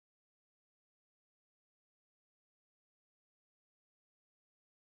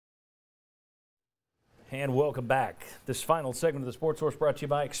And welcome back. This final segment of the Sports Source brought to you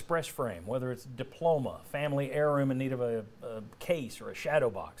by Express Frame. Whether it's diploma, family heirloom in need of a case or a shadow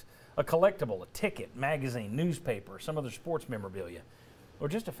box, a collectible, a ticket, magazine, newspaper, some other sports memorabilia, or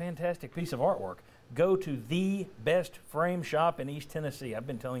just a fantastic piece of artwork, go to the best frame shop in East Tennessee. I've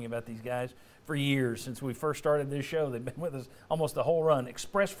been telling you about these guys for years. Since we first started this show, they've been with us almost the whole run.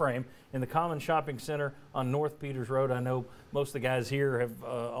 Express Frame in the Common Shopping Center on North Peters Road. I know most of the guys here have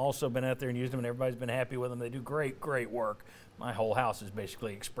also been out there and used them, and everybody's been happy with them. They do great work. My whole house is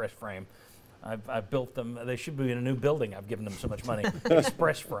basically Express Frame. I've built them. They should be in a new building. I've given them so much money.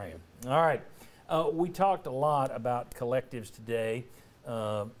 Express Frame. All right. We talked a lot about collectives today.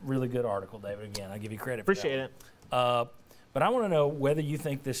 Really good article, David. Again, I give you credit for that. Appreciate it. But I want to know whether you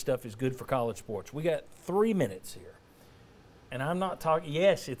think this stuff is good for college sports. We got 3 minutes here. And I'm not talking,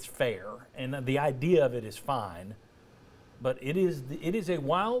 yes, it's fair, and the idea of it is fine, but it is a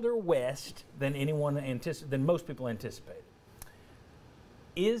wilder west than than most people anticipated.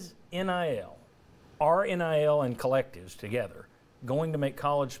 Is NIL, are NIL and collectives together going to make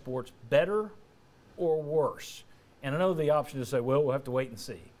college sports better or worse? And I know the option is to say, well, we'll have to wait and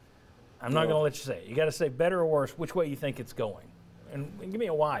see. I'm not going to let you say it. You got to say better or worse, which way you think it's going. And give me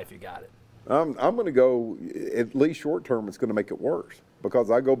a why if you got it. I'm going to go, at least short term, it's going to make it worse.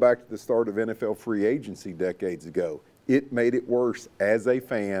 Because I go back to the start of NFL free agency decades ago. It made it worse as a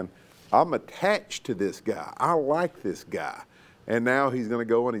fan. I'm attached to this guy. I like this guy. And now he's going to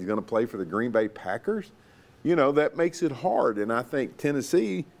go and he's going to play for the Green Bay Packers. You know, that makes it hard. And I think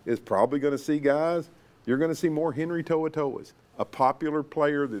Tennessee is probably going to see guys. You're going to see more Henry To'oTo'os, a popular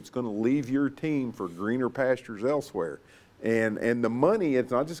player that's going to leave your team for greener pastures elsewhere. And the money,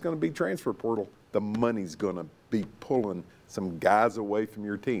 it's not just going to be transfer portal. The money's going to be pulling some guys away from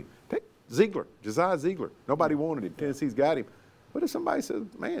your team. Take Ziegler, Josiah Ziegler. Nobody wanted him. Tennessee's got him. What if somebody says,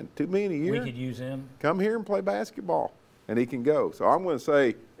 man, $2 million a year? We could use him. Come here and play basketball. And he can go. So I'm going to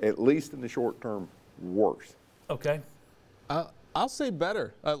say, at least in the short term, worse. Okay. I'll say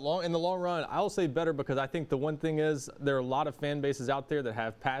better. In the long run, I'll say better because I think the one thing is there are a lot of fan bases out there that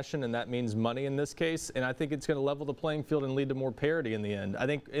have passion, and that means money in this case. And I think it's going to level the playing field and lead to more parity in the end. I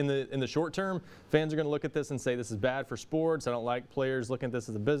think in the short term, fans are going to look at this and say this is bad for sports. I don't like players looking at this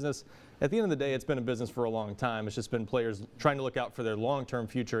as a business. At the end of the day, it's been a business for a long time. It's just been players trying to look out for their long-term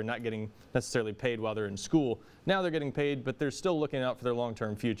future and not getting necessarily paid while they're in school. Now they're getting paid, but they're still looking out for their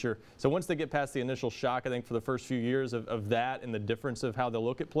long-term future. So once they get past the initial shock, I think for the first few years of that and the difference of how they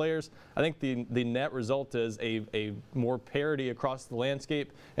look at players, I think the net result is a more parity across the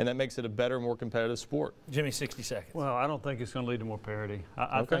landscape, and that makes it a better, more competitive sport. Jimmy, 60 seconds. Well, I don't think it's going to lead to more parity.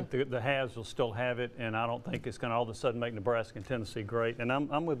 I think the haves will still have it, and I don't think it's going to all of a sudden make Nebraska and Tennessee great. And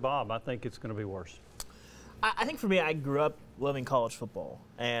I'm with Bob. I think it's going to be worse. I think for me, I grew up loving college football,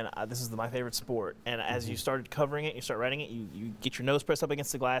 and this is my favorite sport. And as you started covering it, you start writing it, you get your nose pressed up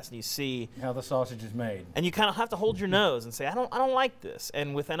against the glass, and you see how the sausage is made. And you kind of have to hold your nose and say, I don't like this.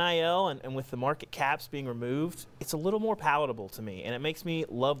 And with NIL and with the market caps being removed, it's a little more palatable to me, and it makes me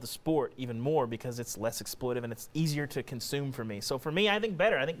love the sport even more because it's less exploitive and it's easier to consume for me. So for me, I think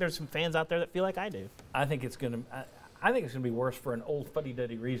better. I think there's some fans out there that feel like I do. I think it's going to be worse for an old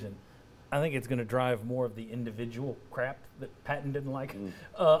fuddy-duddy reason. I think it's going to drive more of the individual crap that Patton didn't like.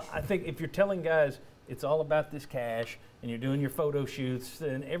 I think if you're telling guys it's all about this cash and you're doing your photo shoots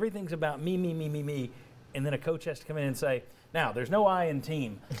and everything's about me, and then a coach has to come in and say, now, there's no I in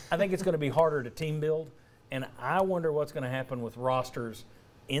team. I think it's going to be harder to team build, and I wonder what's going to happen with rosters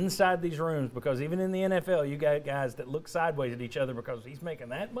inside these rooms because even in the NFL, you got guys that look sideways at each other because he's making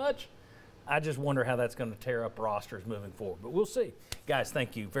that much. I just wonder how that's going to tear up rosters moving forward. But we'll see. Guys,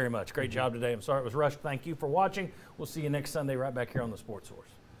 thank you very much. Great job today. I'm sorry it was rushed. Thank you for watching. We'll see you next Sunday right back here on the Sports Source.